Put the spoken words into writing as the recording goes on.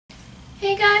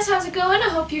Hey guys, how's it going? I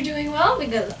hope you're doing well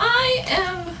because I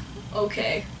am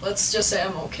okay. Let's just say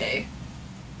I'm okay.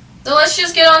 So let's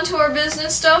just get on to our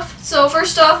business stuff. So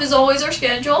first off is always our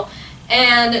schedule.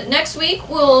 And next week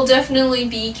will definitely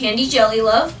be Candy Jelly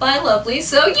Love by Lovely.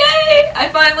 So yay! I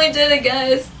finally did it,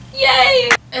 guys. Yay!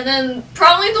 And then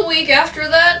probably the week after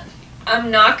that,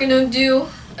 I'm not gonna do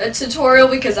a tutorial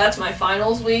because that's my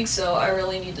finals week, so I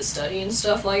really need to study and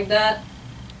stuff like that.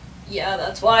 Yeah,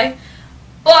 that's why.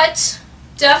 But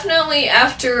definitely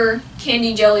after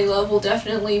Candy Jelly Love will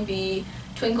definitely be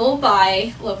Twinkle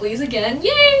by Lovelyz again.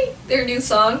 Yay! Their new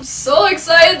song. I'm so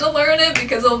excited to learn it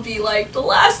because it'll be like the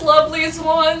last Lovelyz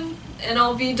one and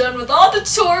I'll be done with all the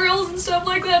tutorials and stuff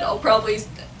like that. I'll probably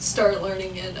start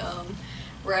learning it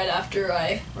right after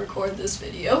I record this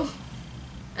video.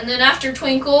 And then after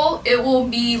Twinkle, it will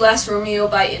be Last Romeo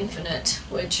by Infinite,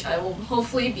 which I will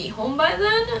hopefully be home by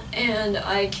then, and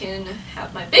I can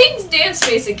have my big dance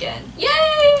face again.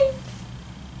 Yay!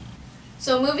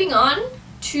 So moving on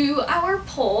to our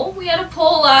poll. We had a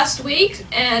poll last week,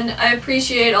 and I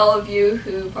appreciate all of you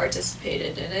who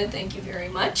participated in it. Thank you very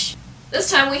much.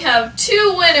 This time we have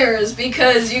 2 winners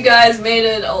because you guys made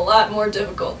it a lot more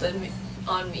difficult than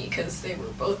on me because they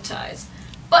were both ties.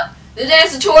 But the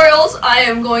dance tutorials I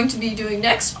am going to be doing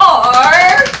next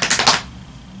are...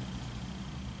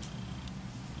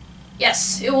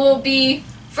 Yes, it will be...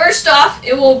 First off,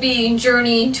 it will be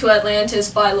Journey to Atlantis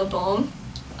by LeBome.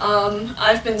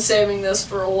 I've been saving this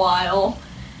for a while,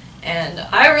 and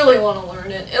I really want to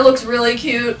learn it. It looks really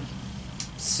cute.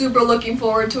 Super looking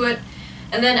forward to it.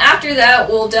 And then after that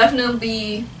will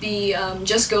definitely be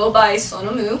Just Go by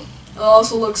Sonamu. It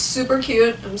also looks super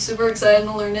cute. I'm super excited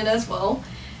to learn it as well.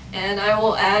 And I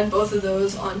will add both of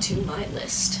those onto my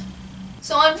list.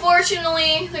 So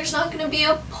unfortunately, there's not going to be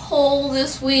a poll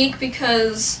this week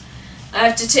because I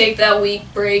have to take that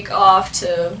week break off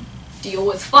to deal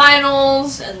with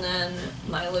finals, and then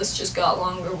my list just got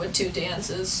longer with 2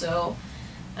 dances, so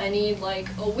I need like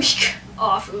a week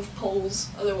off of polls,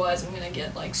 otherwise I'm going to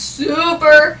get like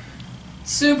super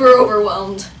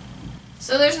overwhelmed.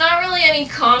 So there's not really any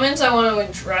comments I want to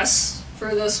address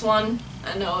for this one.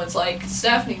 I know it's like,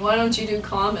 Stephanie, why don't you do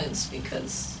comments?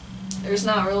 Because there's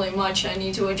not really much I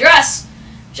need to address,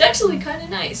 which is actually kind of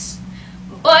nice.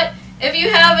 But if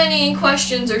you have any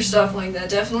questions or stuff like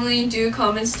that, definitely do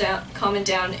comment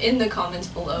down in the comments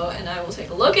below, and I will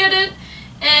take a look at it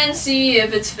and see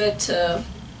if it's fit to,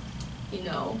 you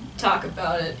know, talk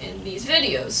about it in these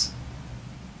videos.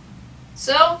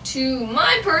 So, to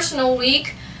my personal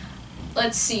week,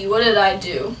 let's see, what did I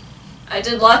do? I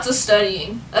did lots of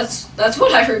studying. That's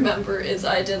what I remember, is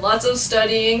I did lots of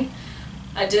studying,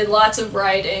 I did lots of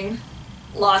writing,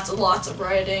 lots of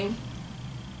writing.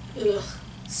 Ugh,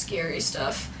 scary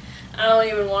stuff. I don't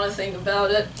even want to think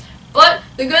about it. But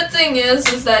the good thing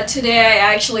is that today I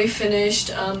actually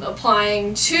finished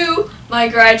applying to my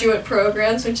graduate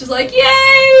programs, which is like,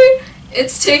 yay!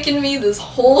 It's taken me this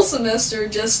whole semester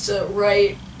just to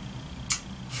write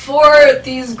for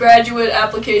these graduate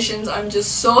applications. I'm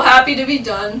just so happy to be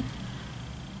done.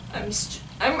 I'm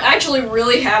actually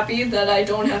really happy that I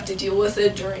don't have to deal with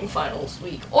it during finals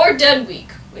week, or dead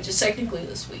week, which is technically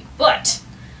this week, but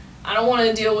I don't want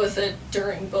to deal with it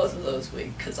during both of those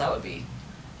weeks, because that would be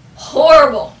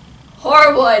horrible.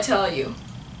 Horrible, I tell you.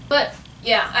 But,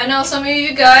 yeah, I know some of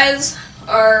you guys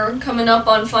are coming up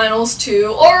on finals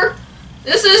too, or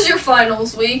this is your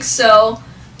finals week, so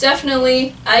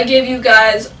definitely, I give you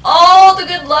guys all the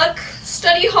good luck.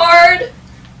 Study hard,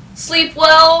 sleep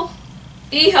well,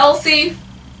 be healthy,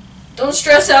 don't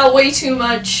stress out way too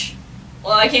much.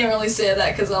 Well, I can't really say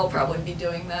that because I'll probably be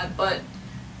doing that, but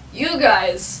you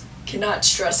guys cannot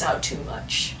stress out too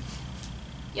much.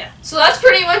 Yeah, so that's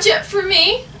pretty much it for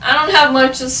me. I don't have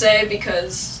much to say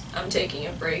because I'm taking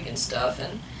a break and stuff,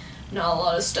 and not a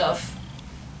lot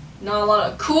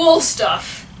of cool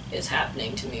stuff is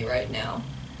happening to me right now.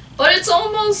 But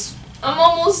I'm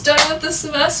almost done with the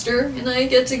semester, and I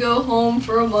get to go home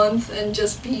for a month and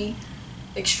just be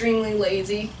extremely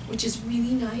lazy, which is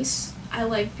really nice. I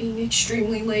like being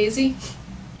extremely lazy.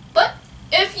 But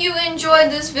if you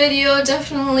enjoyed this video,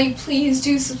 definitely please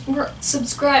do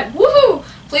subscribe. Woohoo!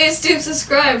 Please do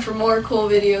subscribe for more cool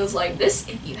videos like this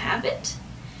if you haven't.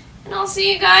 And I'll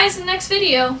see you guys in the next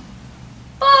video.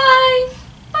 Bye!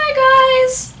 Bye,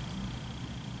 guys!